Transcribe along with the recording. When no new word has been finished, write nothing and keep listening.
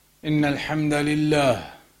إن الحمد لله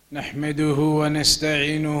نحمده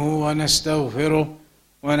ونستعينه ونستغفره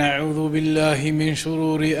ونعوذ بالله من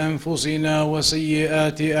شرور أنفسنا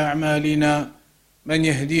وسيئات أعمالنا. من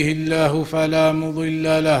يهده الله فلا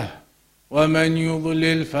مضل له ومن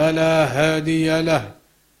يضلل فلا هادي له،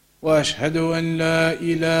 وأشهد أن لا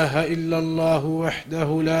إله إلا الله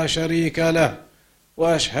وحده لا شريك له،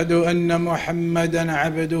 وأشهد أن محمدا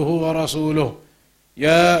عبده ورسوله.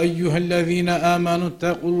 يا أيها الذين آمنوا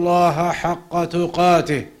اتقوا الله حق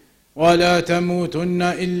تقاته ولا تموتن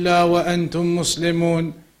إلا وأنتم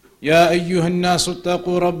مسلمون. يا أيها الناس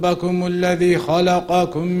اتقوا ربكم الذي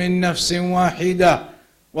خلقكم من نفس واحدة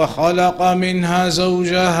وخلق منها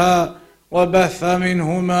زوجها وبث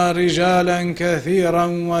منهما رجالا كثيرا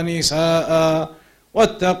ونساء،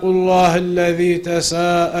 واتقوا الله الذي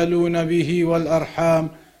تساءلون به والأرحام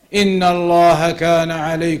إن الله كان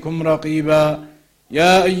عليكم رقيبا.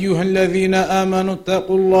 يا أيها الذين آمنوا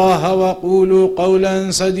اتقوا الله وقولوا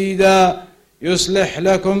قولا سديدا يصلح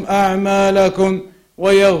لكم أعمالكم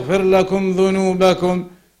ويغفر لكم ذنوبكم،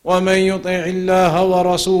 ومن يطع الله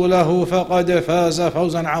ورسوله فقد فاز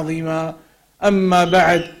فوزا عظيما. أما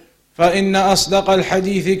بعد، فإن أصدق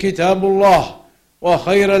الحديث كتاب الله،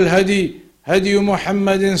 وخير الهدي هدي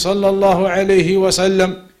محمد صلى الله عليه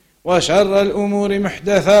وسلم، وشر الأمور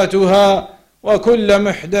محدثاتها، وكل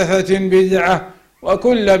محدثة بدعة،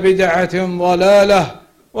 وكل بدعة ضلالة،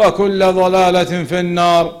 وكل ضلالة في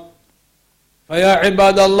النار. فيا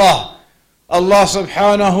عباد الله, Allah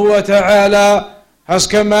subhanahu wa ta'ala has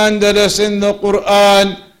commanded us in the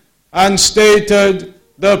Quran and stated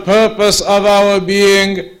the purpose of our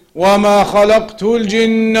being, وَمَا خَلَقْتُ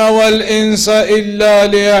الْجِنَّ وَالْإِنسَ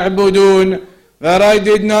إِلَّا لِيَعْبُدُونَ, that I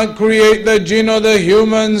did not create the jinn or the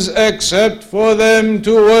humans except for them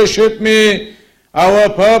to worship me. Our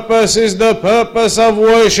purpose is the purpose of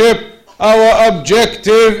worship. Our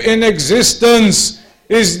objective in existence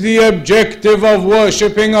is the objective of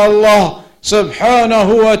worshipping Allah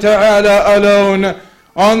subhanahu wa ta'ala alone.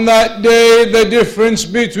 On that day, the difference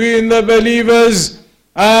between the believers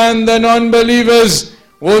and the non-believers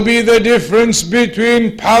will be the difference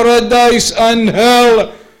between paradise and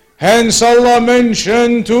hell. Hence Allah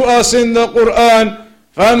mentioned to us in the Quran,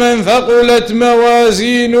 فَمَنْ ثَقُلَتْ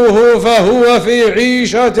مَوَازِينُهُ فَهُوَ فِي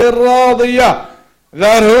عِيشَةٍ رَاضِيَةٍ,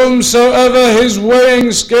 that whomsoever his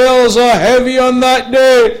weighing scales are heavy on that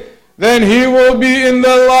day, then he will be in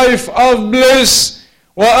the life of bliss.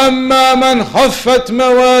 وَأَمَّا مَنْ خَفَّتْ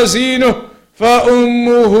مَوَازِينُهُ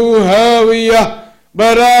فَأُمُّهُ هَاوِيَةٌ,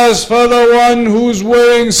 but as for the one whose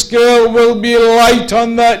weighing scale will be light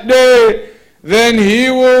on that day, then he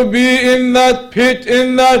will be in that pit,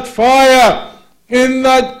 in that fire, in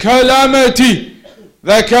that calamity,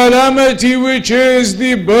 the calamity which is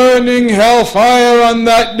the burning hellfire on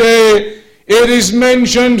that day. It is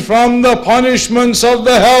mentioned from the punishments of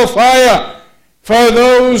the hellfire for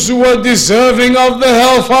those who are deserving of the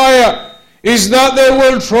hellfire is that they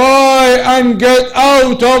will try and get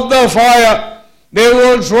out of the fire. They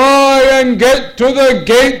will try and get to the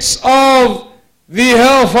gates of the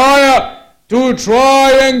hellfire to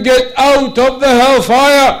try and get out of the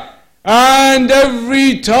hellfire. And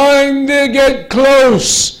every time they get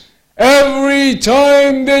close, every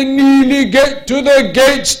time they nearly get to the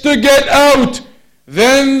gates to get out,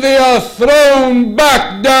 then they are thrown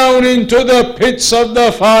back down into the pits of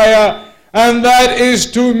the fire. And that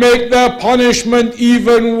is to make their punishment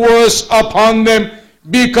even worse upon them,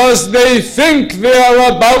 because they think they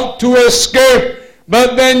are about to escape.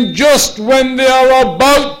 But then just when they are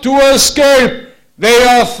about to escape, they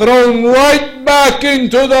are thrown right back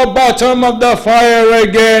into the bottom of the fire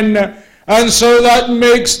again. And so that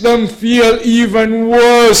makes them feel even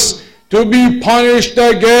worse, to be punished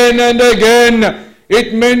again and again.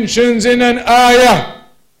 It mentions in an ayah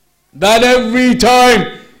that every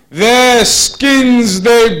time their skins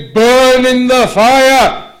they burn in the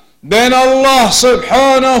fire, then Allah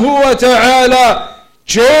subhanahu wa ta'ala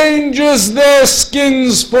changes their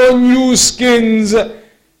skins for new skins.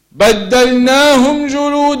 بَدَّلْنَاهُمْ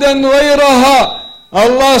جُلُودًا غَيْرَهَا,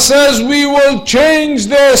 Allah says we will change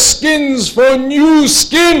their skins for new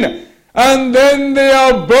skin, and then they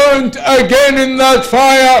are burnt again in that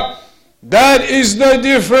fire. That is the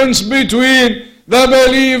difference between the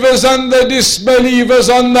believers and the disbelievers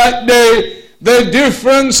on that day. The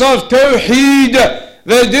difference of Tawheed,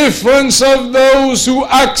 the difference of those who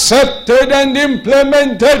accepted and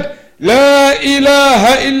implemented La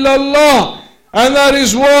ilaha illallah. And that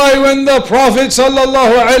is why when the Prophet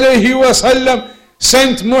sallallahu alayhi wa sallam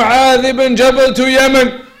sent Mu'adh ibn Jabal to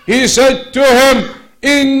Yemen, he said to him,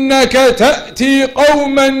 إِنَّكَ تَأْتِي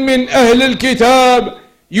قَوْمًا مِّنْ أَهْلِ الْكِتَابِ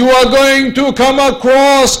you are going to come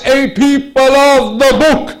across a people of the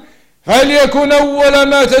book. فَلْيَكُنْ أَوَّلَ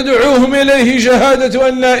مَا تَدْعُوهُمْ إِلَيْهِ شَهَادَةُ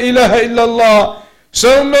أَنْ لَا إِلَهَ إِلَّا اللَّهِ.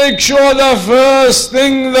 So make sure the first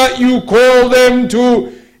thing that you call them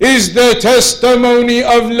to is the testimony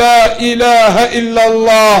of La ilaha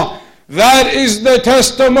illallah. That is the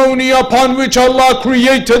testimony upon which Allah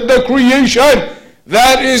created the creation.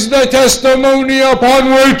 That is the testimony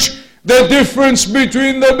upon which the difference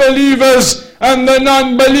between the believers and the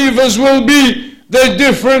non-believers will be. The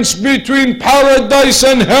difference between paradise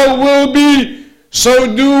and hell will be.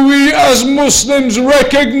 So do we as Muslims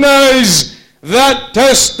recognize that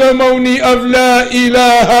testimony of La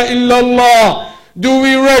ilaha illallah? Do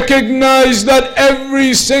we recognize that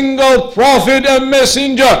every single prophet and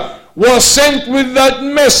messenger was sent with that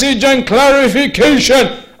message and clarification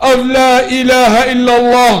of La ilaha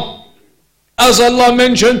illallah? As Allah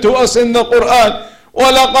mentioned to us in the Quran,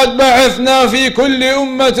 وَلَقَدْ بَعَثْنَا فِي كُلِّ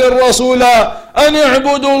أُمَّةٍ رَسُولًا أَنِ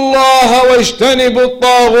اعْبُدُوا اللَّهَ وَاجْتَنِبُوا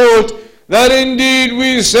الطَّاغُوتَ. That indeed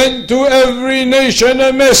we sent to every nation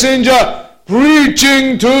a messenger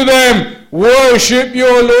preaching to them, worship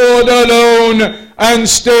your Lord alone and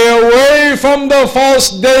stay away from the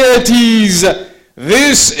false deities.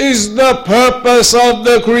 This is the purpose of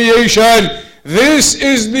the creation. This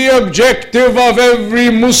is the objective of every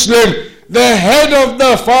Muslim. The head of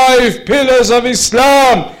the 5 pillars of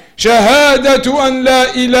Islam, Shahadatu an la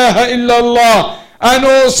ilaha illallah, and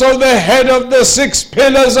also the head of the 6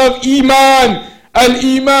 pillars of Iman,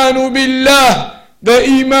 Al-Imanu Billah, the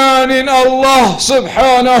Iman in Allah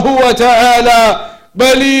subhanahu wa ta'ala,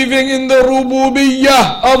 believing in the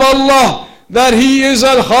Rububiyyah of Allah, that He is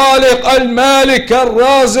Al-Khaliq, Al-Malik,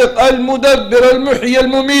 Al-Raziq, Al-Mudabbir, Al-Muhyi,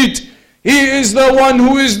 Al-Mumit. He is the one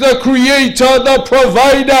who is the creator, the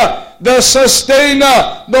provider, the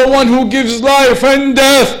sustainer, the one who gives life and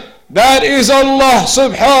death. That is Allah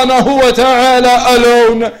subhanahu wa ta'ala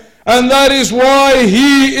alone. And that is why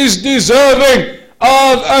He is deserving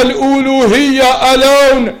of al-uluhiyyah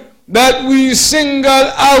alone, that we single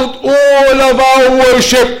out all of our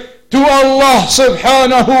worship to Allah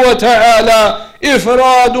subhanahu wa ta'ala.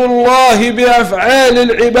 Ifradullahi bi'af'al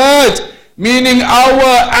al-ibad, meaning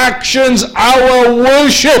our actions, our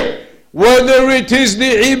worship, whether it is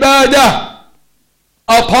the ibadah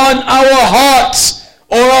upon our hearts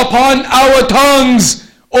or upon our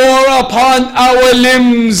tongues or upon our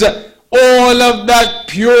limbs, all of that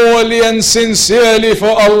purely and sincerely for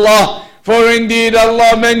Allah. For indeed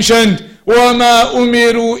Allah mentioned, وَمَا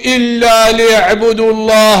أُمِرُوا إِلَّا لِيَعْبُدُوا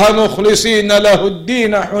اللَّهَ مُخْلِصِينَ لَهُ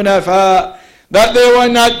الدِّينَ حُنَفَاءَ, that they were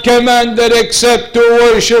not commanded except to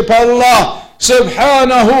worship Allah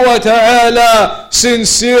subhanahu wa ta'ala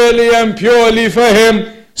sincerely and purely for Him.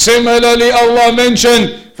 Similarly, Allah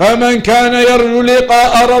mentioned, فَمَنْ كَانَ يَرْجُو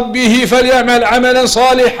لِقَاءَ رَبِّهِ فَلْيَعْمَلْ عَمَلًا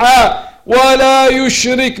صَالِحًا وَلَا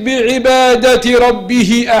يُشْرِكْ بِعِبَادَةِ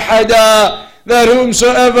رَبِّهِ أَحَدًا. That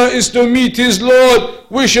whomsoever is to meet his Lord,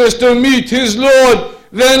 wishes to meet his Lord,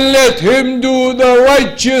 then let him do the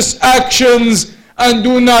righteous actions and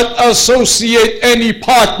do not associate any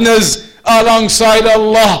partners alongside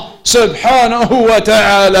Allah subhanahu wa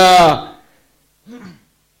ta'ala.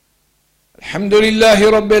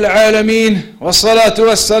 Alhamdulillahi Rabbil Alameen, wassalatu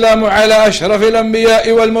wassalamu ala ashrafil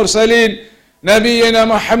anbiya'i wal mursaleen, نبينا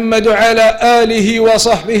محمد وعلى آله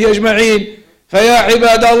وصحبه أجمعين. فيا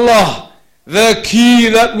عباد الله, the key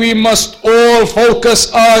that we must all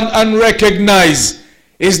focus on and recognize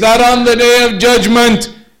is that on the day of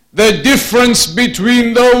judgment, the difference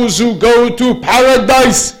between those who go to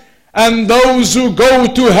paradise and those who go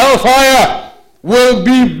to hellfire will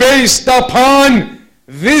be based upon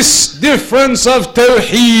this difference of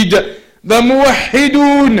Tawheed. The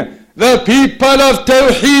Muwahhidun, the people of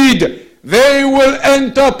Tawheed, they will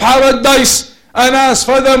enter paradise, and as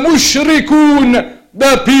for the Mushrikun,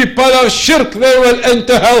 the people of Shirk, they will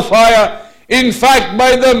enter hellfire. In fact,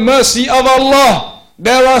 by the mercy of Allah,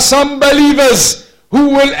 there are some believers who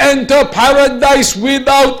will enter paradise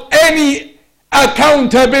without any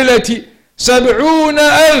accountability.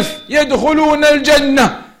 70,000 يدخلون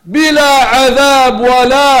الجنة بلا عذاب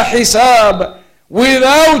ولا حساب,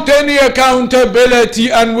 without any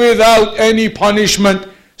accountability and without any punishment.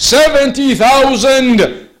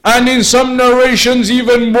 70,000, and in some narrations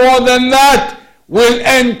even more than that, will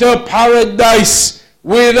enter paradise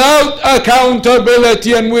without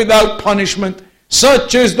accountability and without punishment.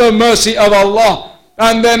 Such is the mercy of Allah.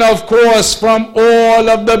 And then of course from all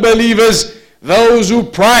of the believers, those who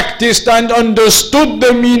practiced and understood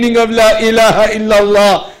the meaning of La ilaha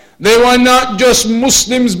illallah, they were not just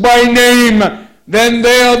Muslims by name, then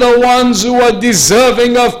they are the ones who are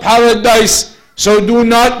deserving of paradise. So do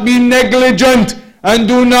not be negligent And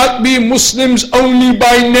do not be Muslims only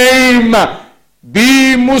by name.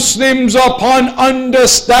 Be Muslims upon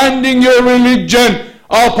understanding your religion,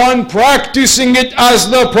 upon practicing it as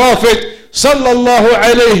the Prophet sallallahu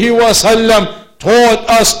alaihi wasallam taught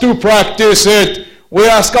us to practice it. We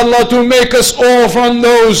ask Allah to make us all from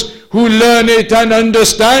those who learn it and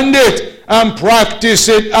understand it and practice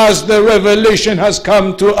it as the revelation has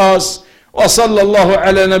come to us. وصلى الله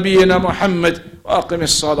على نبينا محمد وأقم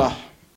الصلاة.